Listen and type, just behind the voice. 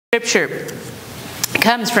Scripture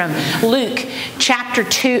comes from Luke chapter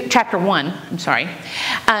 1.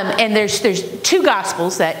 And there's two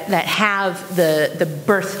gospels that have the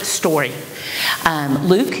birth story,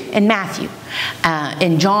 Luke and Matthew.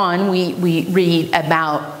 In John, we read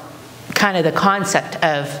about kind of the concept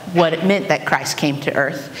of what it meant that Christ came to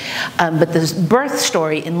earth. But the birth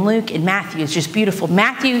story in Luke and Matthew is just beautiful.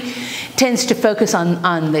 Matthew tends to focus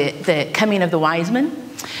on the coming of the wise men,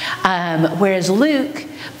 whereas Luke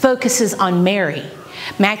focuses on Mary.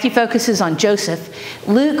 Matthew focuses on Joseph.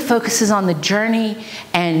 Luke focuses on the journey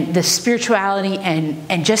and the spirituality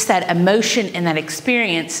and just that emotion and that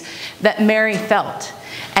experience that Mary felt.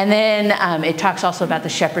 And then it talks also about the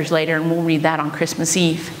shepherds later, and we'll read that on Christmas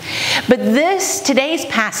Eve. But today's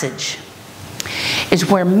passage is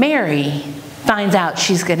where Mary finds out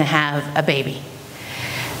she's going to have a baby.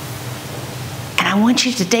 And I want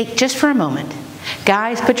you to take, just for a moment,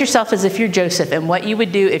 guys, put yourself as if you're Joseph and what you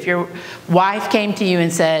would do if your wife came to you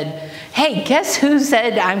and said, hey, guess who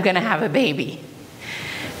said I'm going to have a baby?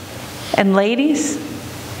 And ladies,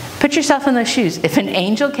 put yourself in those shoes. If an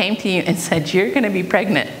angel came to you and said, you're going to be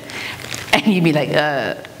pregnant, and you'd be like,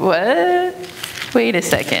 what? Wait a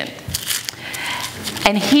second.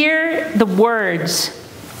 And hear the words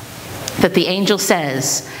that the angel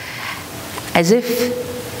says as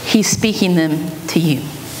if he's speaking them to you.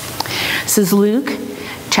 This is Luke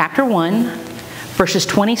chapter 1, verses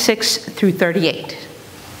 26 through 38.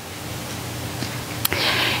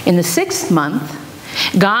 In the 6th month,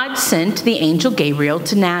 God sent the angel Gabriel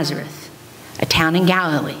to Nazareth, a town in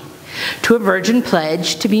Galilee, to a virgin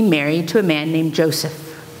pledged to be married to a man named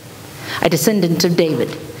Joseph, a descendant of David.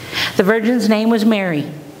 The virgin's name was Mary.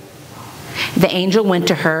 The angel went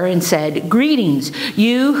to her and said, greetings,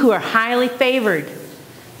 you who are highly favored.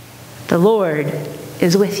 The Lord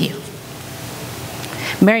is with you.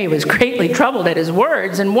 Mary was greatly troubled at his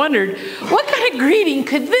words and wondered, what kind of greeting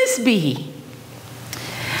could this be?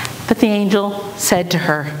 But the angel said to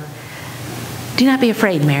her, do not be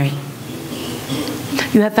afraid, Mary.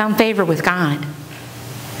 You have found favor with God.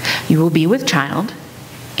 You will be with child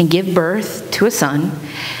and give birth to a son,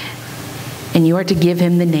 and you are to give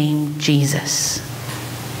him the name Jesus.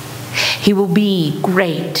 He will be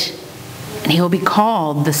great, and he will be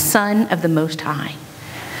called the Son of the Most High.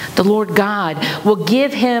 The Lord God will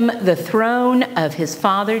give him the throne of his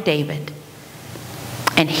father David,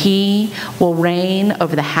 and he will reign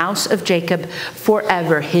over the house of Jacob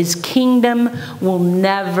forever. His kingdom will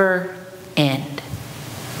never end.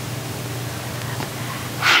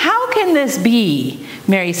 How can this be?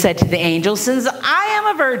 Mary said to the angel, since I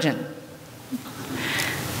am a virgin.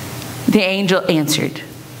 The angel answered,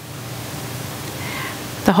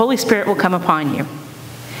 the Holy Spirit will come upon you,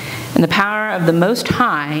 and the power of the Most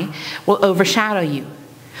High will overshadow you.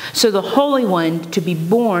 So the Holy One to be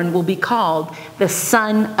born will be called the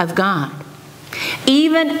Son of God.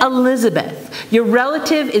 Even Elizabeth, your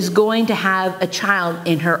relative, is going to have a child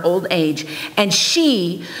in her old age, and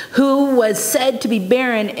she, who was said to be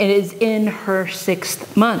barren, is in her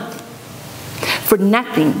 6th month. For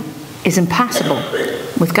nothing is impossible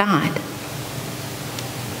with God.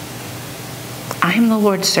 I am the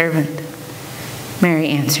Lord's servant, Mary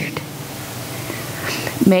answered.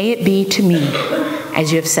 May it be to me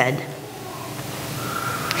as you have said.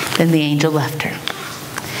 Then the angel left her.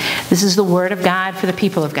 This is the word of God for the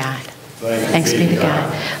people of God. Thanks be to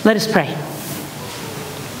God. Let us pray.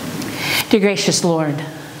 Dear gracious Lord,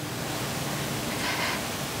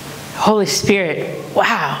 Holy Spirit,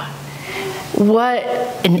 wow, what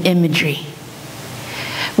an imagery.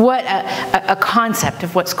 What a concept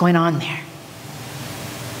of what's going on there.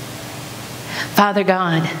 Father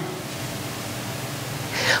God,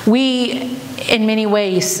 we, in many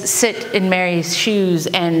ways, sit in Mary's shoes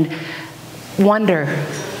and wonder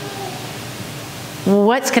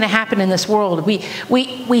what's going to happen in this world.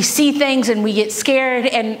 We see things and we get scared,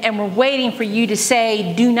 and we're waiting for you to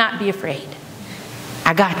say, do not be afraid.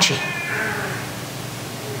 I got you.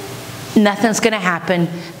 Nothing's going to happen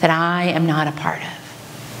that I am not a part of.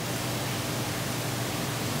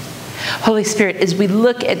 Holy Spirit, as we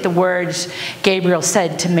look at the words Gabriel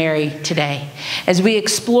said to Mary today, as we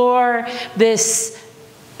explore this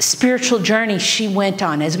spiritual journey she went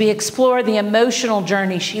on, as we explore the emotional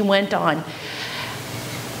journey she went on,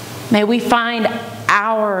 may we find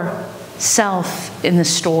ourself in the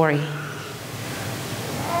story.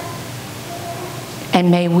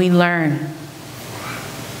 And may we learn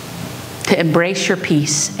to embrace your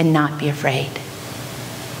peace and not be afraid.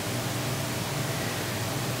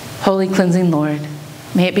 Holy, cleansing Lord,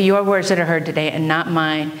 may it be your words that are heard today and not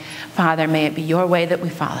mine. Father, may it be your way that we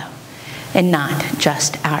follow and not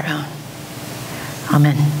just our own.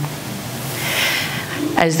 Amen.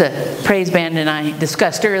 As the praise band and I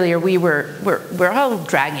discussed earlier, we're all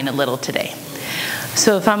dragging a little today.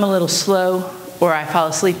 So if I'm a little slow or I fall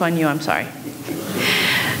asleep on you, I'm sorry.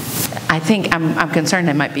 I think I'm concerned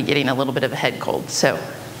I might be getting a little bit of a head cold. So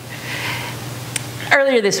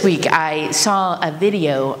earlier this week, I saw a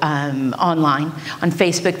video online on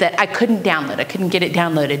Facebook that I couldn't download. I couldn't get it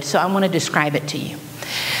downloaded, so I want to describe it to you.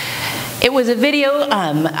 It was a video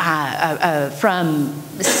from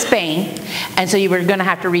Spain, and so you were going to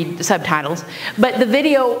have to read the subtitles. But the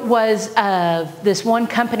video was of this one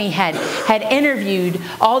company had interviewed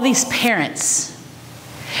all these parents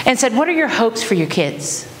and said, what are your hopes for your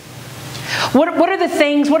kids? What are the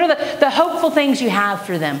things, what are the hopeful things you have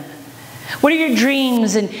for them? What are your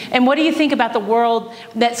dreams, and what do you think about the world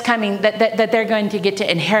that's coming, that they're going to get to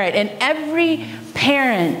inherit? And every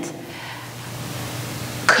parent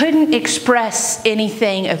couldn't express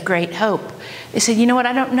anything of great hope. They said, you know what,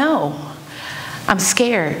 I don't know. I'm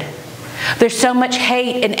scared. There's so much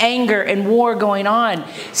hate and anger and war going on.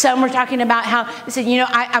 Some were talking about how, they said, you know,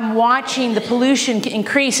 I'm watching the pollution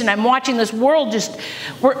increase, and I'm watching this world just,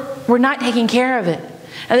 we're not taking care of it.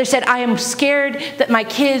 Others said, I am scared that my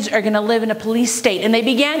kids are going to live in a police state. And they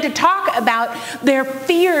began to talk about their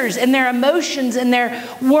fears and their emotions and their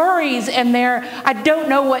worries and their, I don't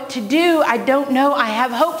know what to do. I don't know. I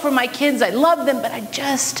have hope for my kids. I love them, but I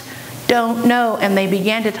just don't know. And they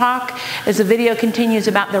began to talk, as the video continues,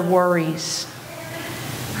 about their worries.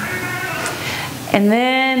 And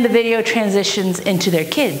then the video transitions into their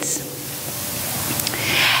kids.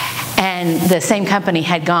 And the same company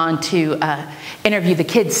had gone to interview the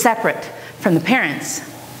kids separate from the parents.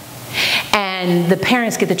 And the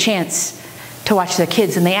parents get the chance to watch their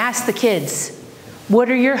kids. And they ask the kids, what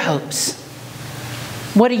are your hopes?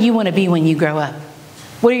 What do you want to be when you grow up?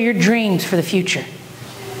 What are your dreams for the future?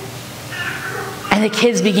 And the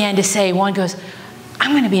kids began to say, one goes,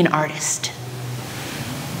 I'm going to be an artist.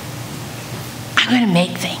 I'm going to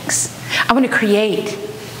make things. I want to create.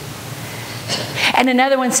 And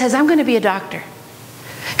another one says, I'm going to be a doctor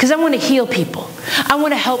because I want to heal people. I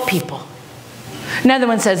want to help people. Another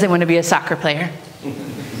one says they want to be a soccer player.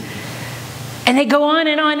 And they go on,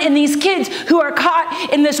 and these kids who are caught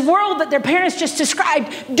in this world that their parents just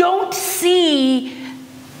described don't see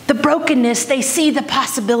the brokenness, they see the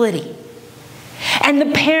possibility. And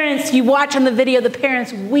the parents, you watch on the video, the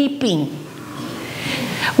parents weeping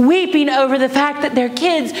over the fact that their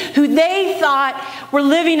kids, who they thought were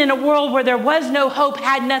living in a world where there was no hope,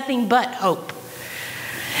 had nothing but hope.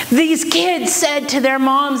 These kids said to their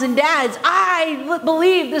moms and dads, I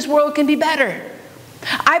believe this world can be better.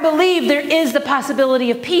 I believe there is the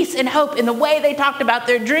possibility of peace and hope in the way they talked about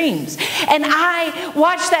their dreams. And I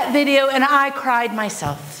watched that video and I cried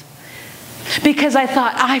myself. Because I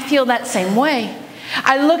thought, I feel that same way.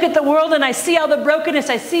 I look at the world and I see all the brokenness.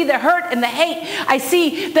 I see the hurt and the hate. I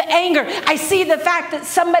see the anger. I see the fact that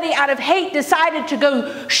somebody out of hate decided to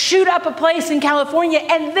go shoot up a place in California.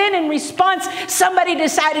 And then in response, somebody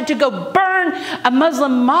decided to go burn a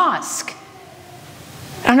Muslim mosque.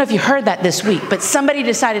 I don't know if you heard that this week, but somebody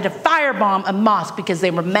decided to firebomb a mosque because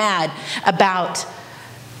they were mad about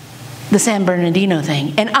the San Bernardino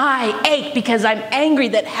thing. And I ache because I'm angry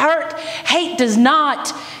that hate does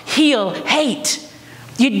not heal hate.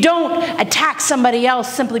 You don't attack somebody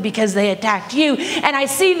else simply because they attacked you. And I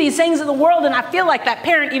see these things in the world and I feel like that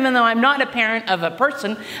parent, even though I'm not a parent of a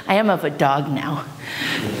person, I am of a dog now.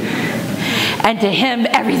 And to him,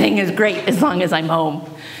 everything is great as long as I'm home.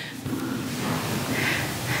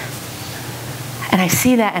 And I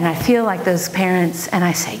see that and I feel like those parents and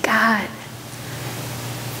I say, God,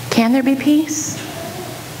 can there be peace?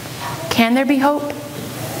 Can there be hope?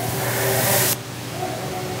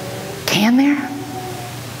 Can there?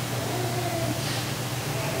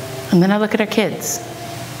 And then I look at our kids.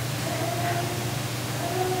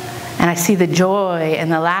 And I see the joy and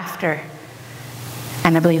the laughter.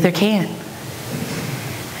 And I believe there can.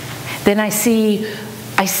 Then I see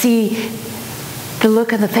the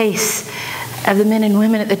look on the face of the men and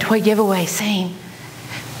women at the toy giveaway saying,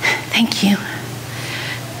 thank you.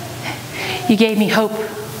 You gave me hope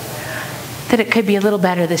that it could be a little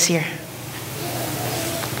better this year.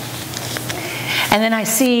 And then I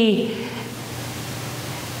see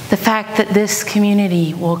the fact that this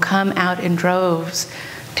community will come out in droves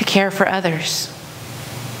to care for others.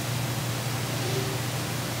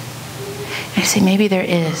 And I say, maybe there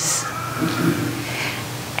is.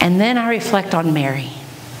 And then I reflect on Mary.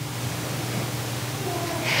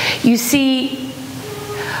 You see,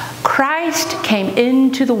 Christ came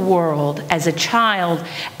into the world as a child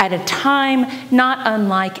at a time not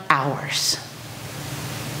unlike ours.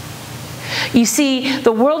 You see,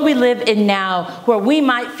 the world we live in now, where we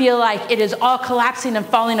might feel like it is all collapsing and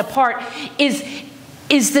falling apart,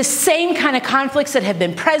 is the same kind of conflicts that have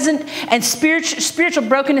been present and spiritual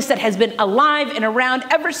brokenness that has been alive and around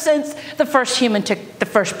ever since the first human took the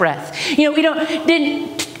first breath. You know, we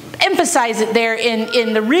didn't emphasize it there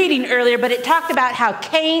in the reading earlier, but it talked about how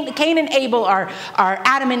Cain and Abel are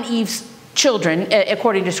Adam and Eve's children,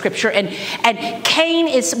 according to Scripture. And Cain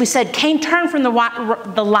we said Cain turned from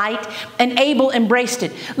the light and Abel embraced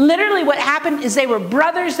it. Literally what happened is they were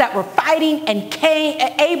brothers that were fighting, and Cain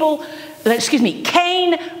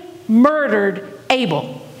murdered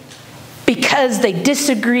Abel because they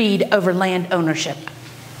disagreed over land ownership.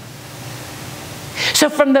 So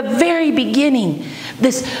from the very beginning,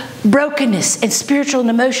 this brokenness and spiritual and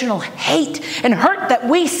emotional hate and hurt that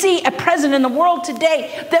we see present in the world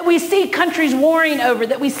today, that we see countries warring over,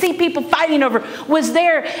 that we see people fighting over, was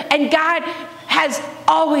there. And God has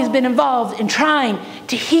always been involved in trying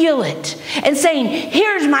to heal it and saying,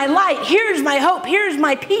 here's my light, here's my hope, here's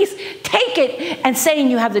my peace, take it, and saying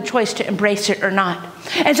you have the choice to embrace it or not.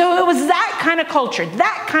 And so it was that kind of culture,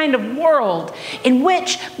 that kind of world in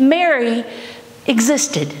which Mary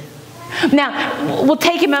existed. Now, we'll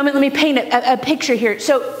take a moment. Let me paint a picture here.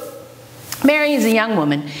 So, Mary is a young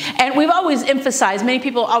woman, and we've always emphasized, many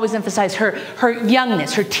people always emphasize her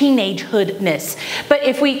youngness, her teenagehoodness. But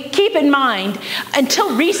if we keep in mind,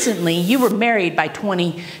 until recently, you were married by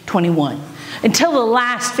 2021. Until the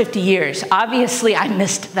last 50 years. Obviously, I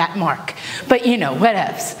missed that mark. But, you know,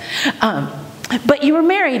 whatevs. But you were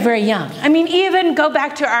married very young. I mean, even go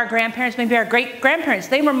back to our grandparents, maybe our great-grandparents.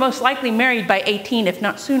 They were most likely married by 18, if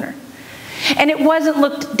not sooner. And it wasn't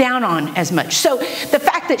looked down on as much. So the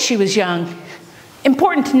fact that she was young,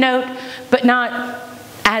 important to note, but not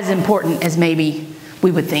as important as maybe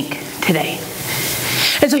we would think today.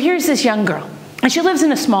 And so here's this young girl, and she lives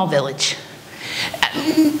in a small village.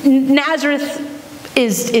 Nazareth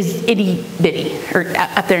is itty bitty, or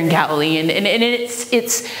up there in Galilee, and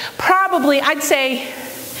it's probably, I'd say,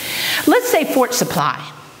 let's say Fort Supply.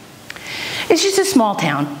 It's just a small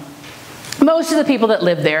town. Most of the people that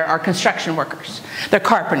live there are construction workers. They're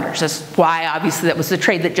carpenters. That's why, obviously, that was the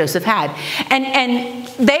trade that Joseph had. And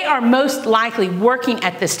they are most likely working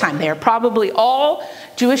at this time. They are probably all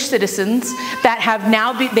Jewish citizens that have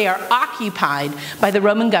now they are occupied by the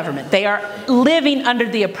Roman government. They are living under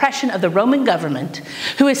the oppression of the Roman government,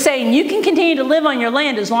 who is saying, you can continue to live on your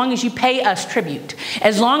land as long as you pay us tribute.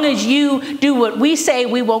 As long as you do what we say,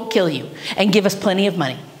 we won't kill you, and give us plenty of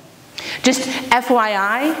money. Just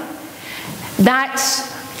FYI, that's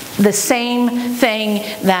the same thing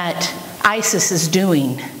that ISIS is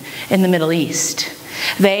doing in the Middle East.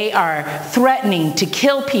 They are threatening to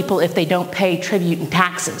kill people if they don't pay tribute and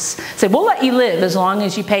taxes. Say, we'll let you live as long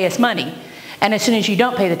as you pay us money, and as soon as you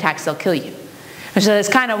don't pay the tax, they'll kill you. And so that's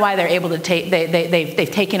kind of why they're able to take,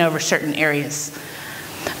 they've taken over certain areas.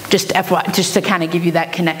 Just to kind of give you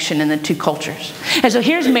that connection in the two cultures. And so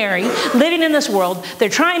here's Mary living in this world. They're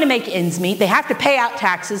trying to make ends meet. They have to pay out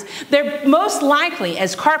taxes. They're most likely,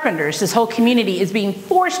 as carpenters, this whole community is being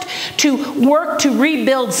forced to work to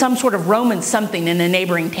rebuild some sort of Roman something in a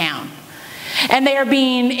neighboring town. And they are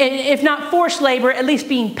being, if not forced labor, at least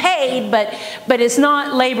being paid, but it's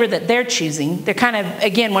not labor that they're choosing. They're kind of,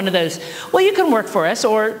 again, one of those, well, you can work for us,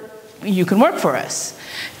 or you can work for us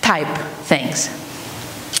type things.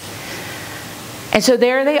 And so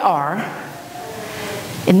there they are,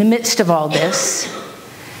 in the midst of all this,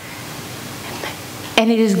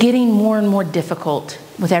 and it is getting more and more difficult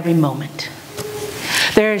with every moment.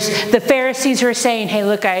 There's the Pharisees who are saying, hey,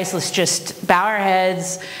 look, guys, let's just bow our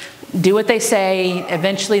heads, do what they say,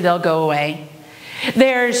 eventually they'll go away.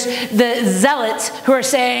 There's the Zealots who are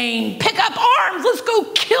saying, pick up arms, let's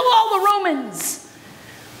go kill all the Romans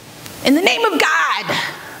in the name of God.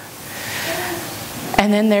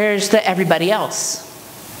 And then there's the everybody else.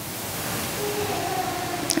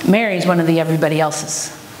 Mary's one of the everybody else's.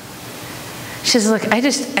 She says, look, I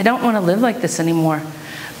don't want to live like this anymore,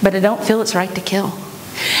 but I don't feel it's right to kill.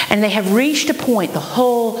 And they have reached a point, the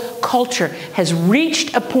whole culture has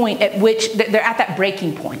reached a point at which they're at that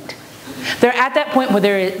breaking point. They're at that point where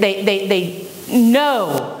they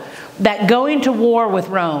know that going to war with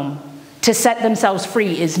Rome to set themselves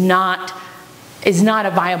free is not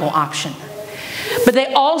a viable option. But they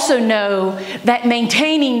also know that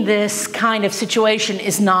maintaining this kind of situation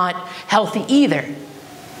is not healthy either.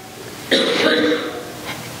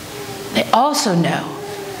 They also know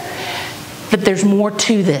that there's more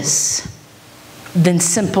to this than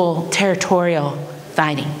simple territorial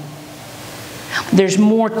fighting. There's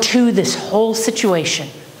more to this whole situation.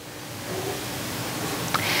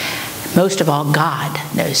 Most of all, God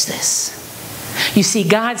knows this. You see,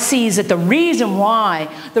 God sees that the reason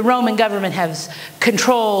why the Roman government has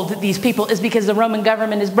controlled these people is because the Roman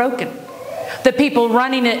government is broken. The people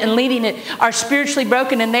running it and leading it are spiritually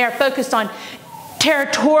broken, and they are focused on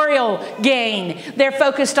territorial gain. They're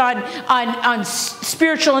focused on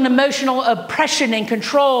spiritual and emotional oppression and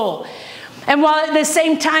control. And while at the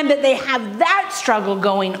same time that they have that struggle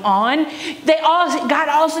going on, God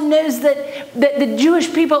also knows that the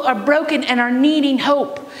Jewish people are broken and are needing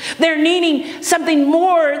hope. They're needing something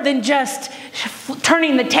more than just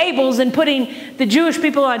turning the tables and putting the Jewish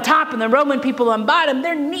people on top and the Roman people on bottom.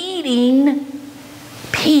 They're needing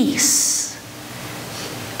peace.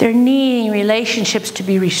 They're needing relationships to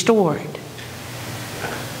be restored.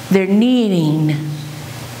 They're needing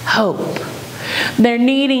hope. They're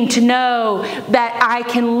needing to know that I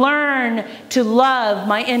can learn to love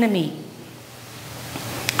my enemy.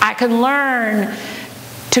 I can learn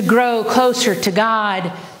to grow closer to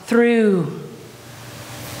God through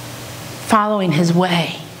following His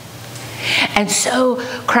way. And so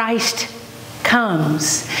Christ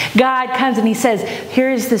comes. God comes and He says,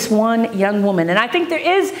 here is this one young woman. And I think there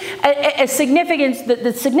is a significance,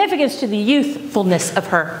 the significance to the youthfulness of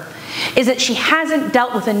her is that she hasn't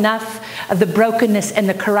dealt with enough of the brokenness and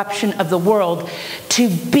the corruption of the world to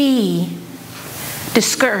be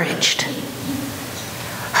discouraged.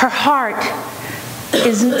 Her heart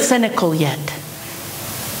isn't cynical yet.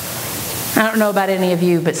 I don't know about any of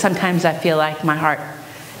you, but sometimes I feel like my heart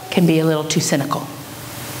can be a little too cynical.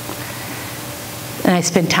 And I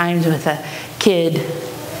spend times with a kid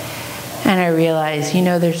and I realize,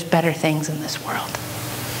 there's better things in this world.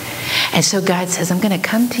 And so God says, I'm going to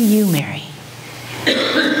come to you, Mary,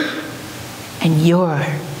 and you're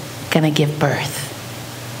going to give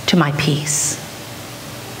birth to my peace.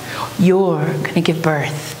 You're going to give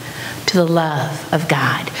birth to the love of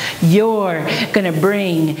God. You're going to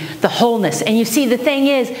bring the wholeness. And you see, the thing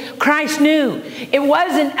is, Christ knew it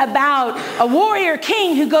wasn't about a warrior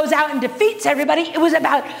king who goes out and defeats everybody. It was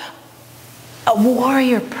about a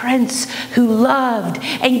warrior prince who loved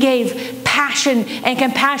and gave passion and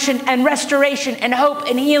compassion and restoration and hope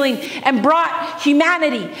and healing and brought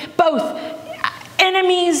humanity, both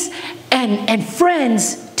enemies and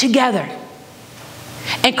friends, together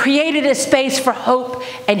and created a space for hope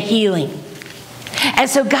and healing. And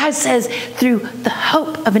so God says, through the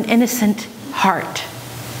hope of an innocent heart,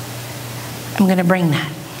 I'm going to bring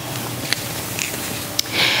that.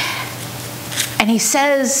 And He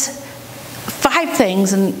says 5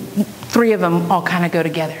 things, and 3 of them all kind of go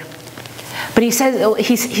together. But he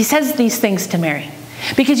says these things to Mary.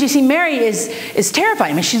 Because you see, Mary is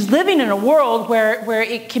terrified. I mean, she's living in a world where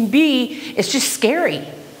it's just scary.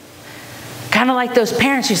 Kind of like those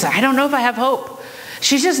parents who say, I don't know if I have hope.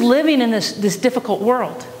 She's just living in this difficult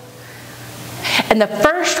world. And the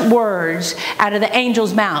first words out of the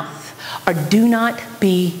angel's mouth are, do not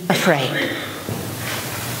be afraid.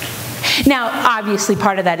 Now, obviously,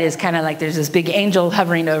 part of that is kind of like there's this big angel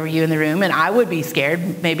hovering over you in the room, and I would be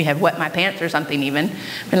scared, maybe have wet my pants or something even.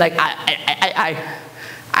 I mean, like, I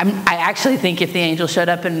actually think if the angel showed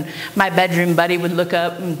up in my bedroom, Buddy would look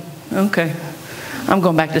up and, okay, I'm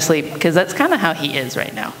going back to sleep, because that's kind of how he is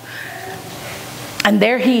right now. And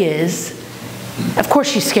there he is. Of course,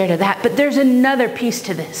 she's scared of that, but there's another piece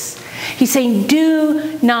to this. He's saying,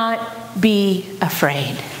 do not be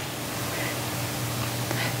afraid.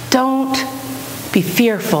 Don't be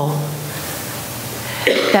fearful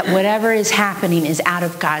that whatever is happening is out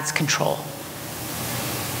of God's control.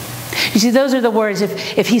 You see, those are the words.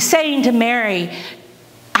 If He's saying to Mary,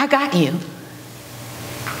 I got you,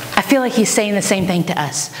 I feel like He's saying the same thing to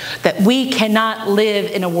us, that we cannot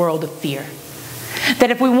live in a world of fear.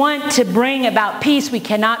 That if we want to bring about peace, we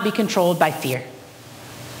cannot be controlled by fear.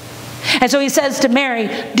 And so He says to Mary,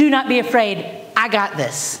 do not be afraid. I got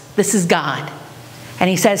this. This is God. And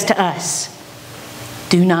He says to us,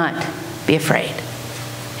 do not be afraid.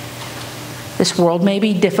 This world may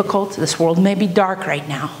be difficult. This world may be dark right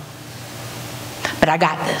now. But I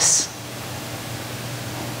got this.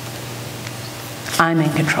 I'm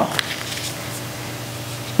in control.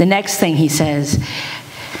 The next thing He says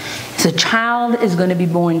is, a child is going to be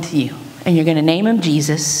born to you, and you're going to name Him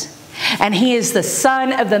Jesus. And He is the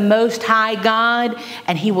Son of the Most High God,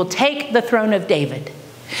 and He will take the throne of David.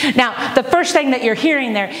 Now, the first thing that you're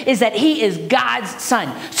hearing there is that He is God's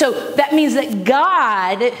Son. So that means that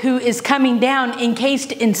God, who is coming down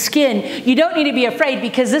encased in skin, you don't need to be afraid,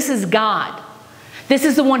 because this is God. This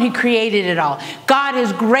is the one who created it all. God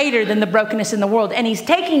is greater than the brokenness in the world, and He's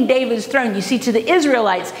taking David's throne. You see, to the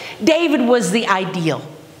Israelites, David was the ideal.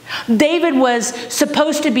 David was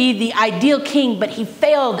supposed to be the ideal king, but he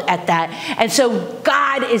failed at that. And so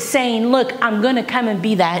God is saying, look, I'm going to come and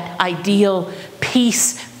be that ideal,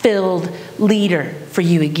 peace-filled leader for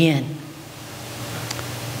you again.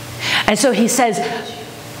 And so he says,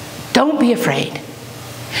 don't be afraid.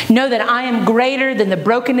 Know that I am greater than the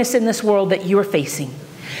brokenness in this world that you are facing.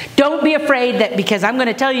 Don't be afraid that because I'm going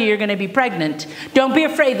to tell you you're going to be pregnant. Don't be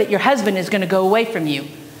afraid that your husband is going to go away from you.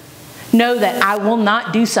 Know that I will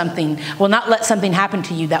not do something, will not let something happen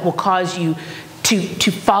to you that will cause you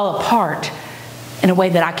to fall apart in a way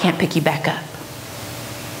that I can't pick you back up.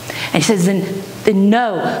 And he says, then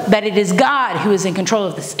know that it is God who is in control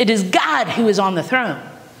of this. It is God who is on the throne.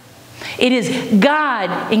 It is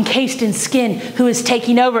God encased in skin who is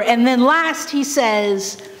taking over. And then last he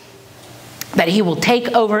says that he will take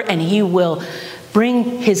over and he will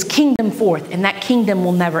bring his kingdom forth, and that kingdom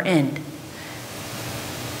will never end.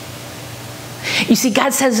 You see,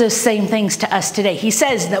 God says those same things to us today. He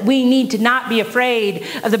says that we need to not be afraid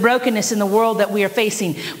of the brokenness in the world that we are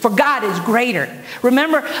facing, for God is greater.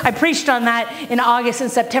 Remember, I preached on that in August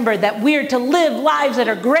and September, that we are to live lives that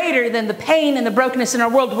are greater than the pain and the brokenness in our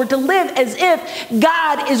world. We're to live as if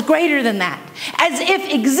God is greater than that. As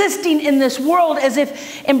if existing in this world, as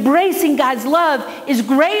if embracing God's love is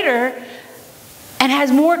greater and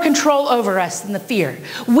has more control over us than the fear.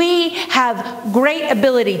 We have great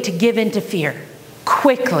ability to give in to fear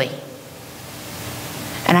quickly.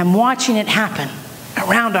 And I'm watching it happen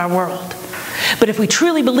around our world. But if we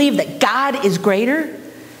truly believe that God is greater,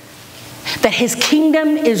 that his kingdom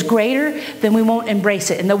is greater, then we won't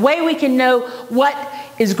embrace it. And the way we can know what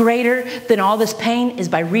is greater than all this pain is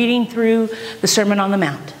by reading through the Sermon on the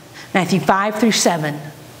Mount, Matthew 5 through 7.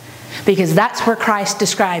 Because that's where Christ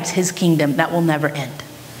describes his kingdom that will never end.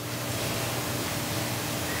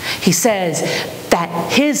 He says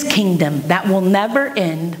that his kingdom that will never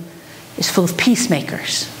end is full of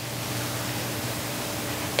peacemakers,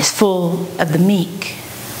 is full of the meek,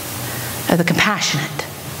 of the compassionate,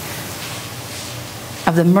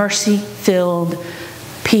 of the mercy-filled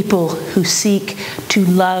people who seek to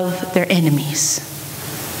love their enemies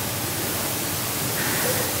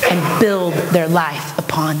and build their life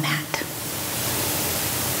upon that.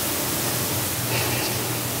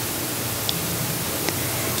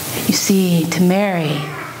 You see, to Mary,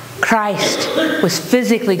 Christ was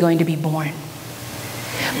physically going to be born.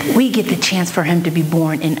 We get the chance for him to be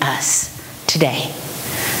born in us today.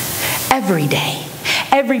 Every day.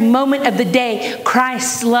 Every moment of the day,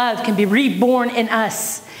 Christ's love can be reborn in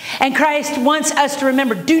us. And Christ wants us to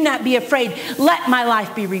remember, do not be afraid. Let my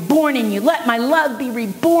life be reborn in you. Let my love be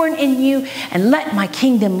reborn in you. And let my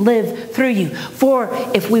kingdom live through you. For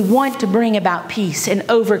if we want to bring about peace and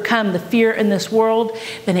overcome the fear in this world,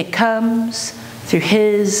 then it comes through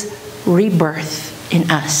his rebirth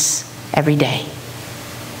in us every day.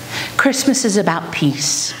 Christmas is about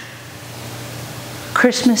peace.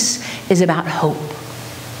 Christmas is about hope.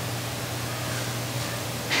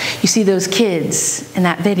 You see, those kids in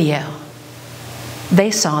that video,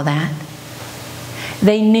 they saw that.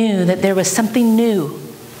 They knew that there was something new,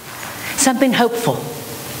 something hopeful.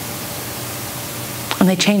 And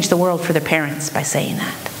they changed the world for their parents by saying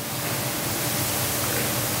that.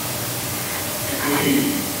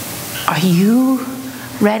 Are you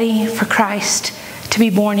ready for Christ to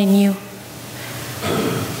be born in you?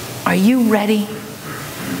 Are you ready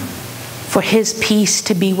for his peace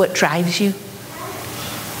to be what drives you?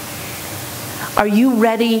 Are you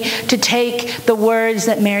ready to take the words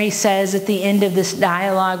that Mary says at the end of this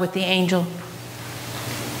dialogue with the angel?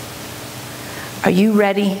 Are you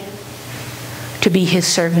ready to be his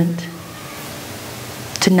servant?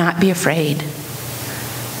 To not be afraid?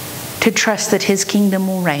 To trust that his kingdom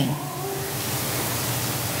will reign?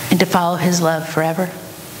 And to follow his love forever?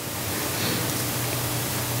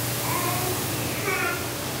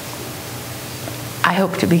 I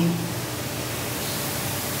hope to be.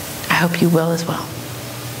 I hope you will as well.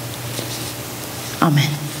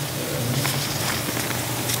 Amen.